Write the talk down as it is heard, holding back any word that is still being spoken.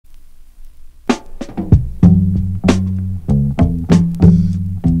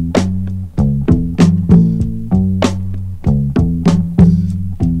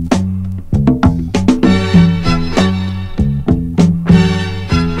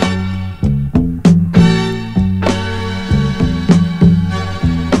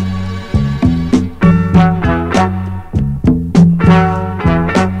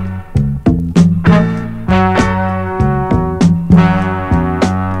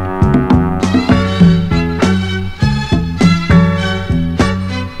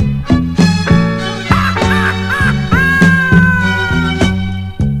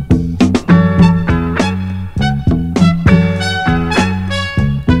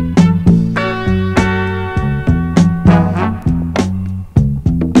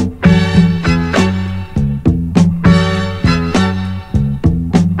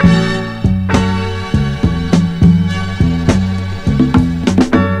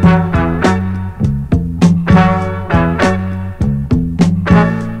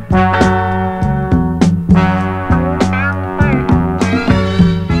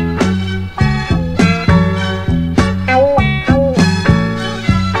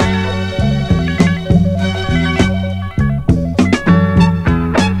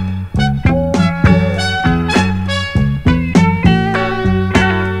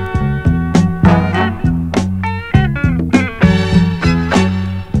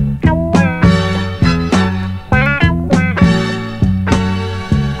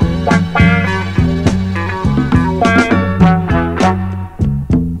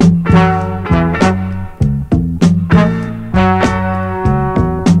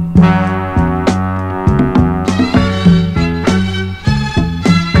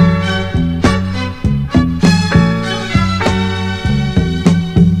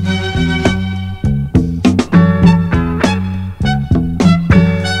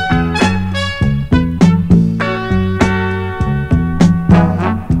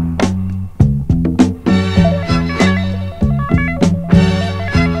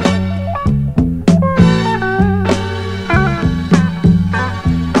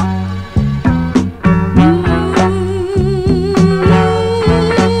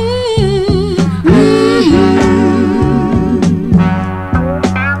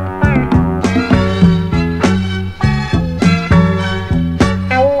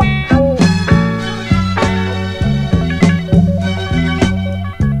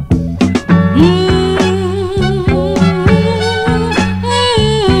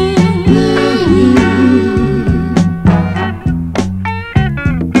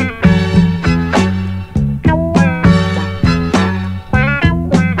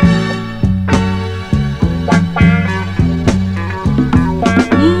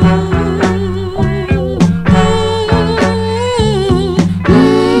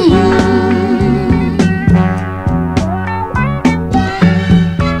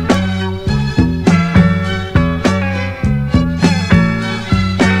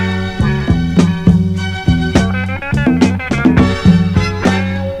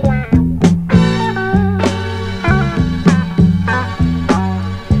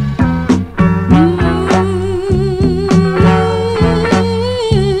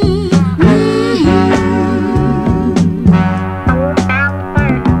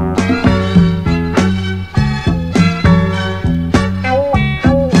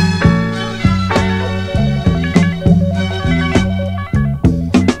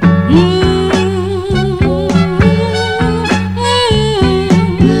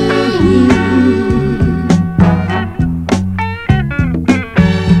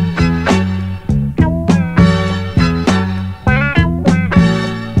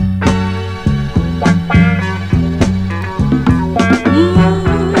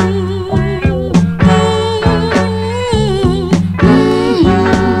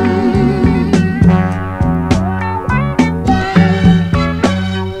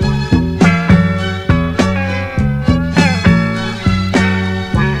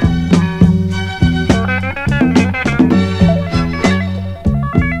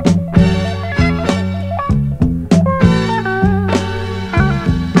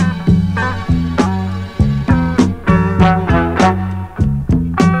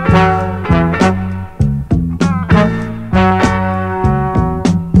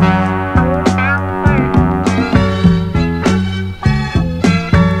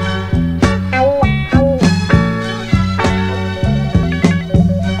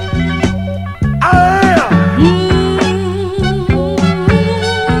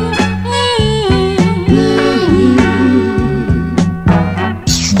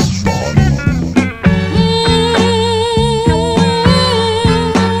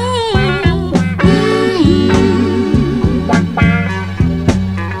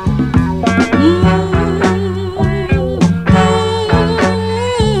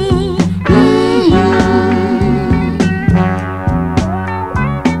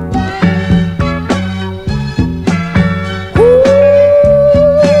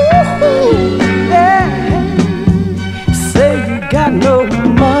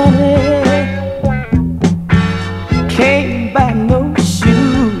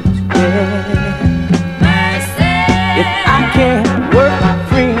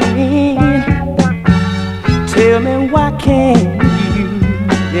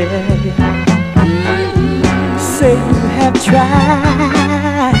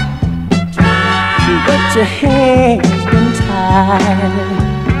your hands been tied?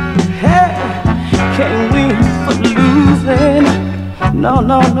 Hey, can't win for losing. No,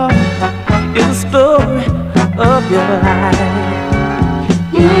 no, no, it's the story of your life.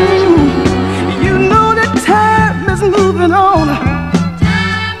 You know that time is moving on,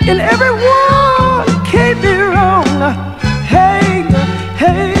 and everyone can't be wrong. Hey,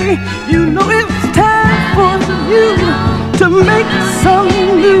 hey, you know it's time for you to make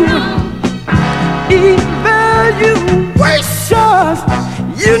something new. Evaluations,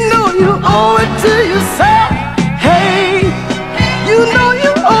 you know you owe it to yourself. Hey, you know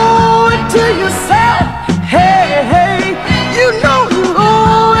you owe it to yourself. Hey, hey, you know you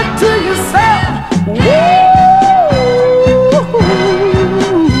owe it to yourself. Woo!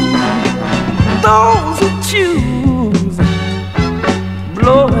 Those who choose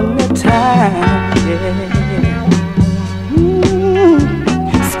blowing their time, yeah.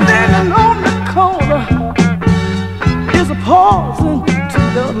 Standing on the corner is a poison to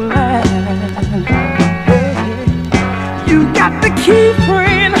the mind. Hey, you got the key,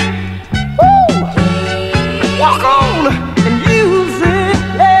 friend. Woo! Walk on and use it.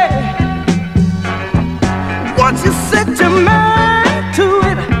 Yeah. Once you set your mind to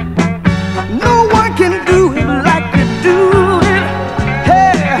it, no one can do it like you do it.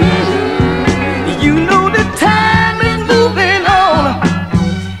 Hey, you know the time is moving on,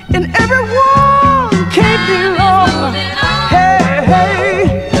 and everyone can't be wrong. Hey, hey,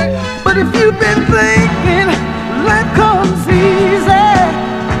 but if you've been thinking life comes easy,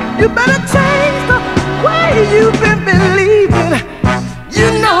 you better change the way you've been believing. You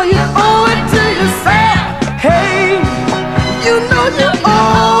know you owe it to yourself. Hey, you know you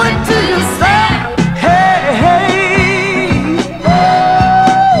owe it to yourself. Hey, hey,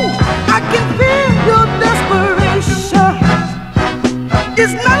 woo! I can feel your desperation.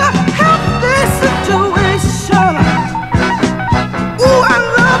 It's not a healthy situation. Ooh, I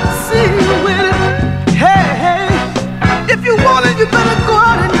love to see you with it. Hey, hey, if you want it, you better go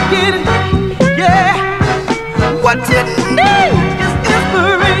out and get it. Yeah, what you need.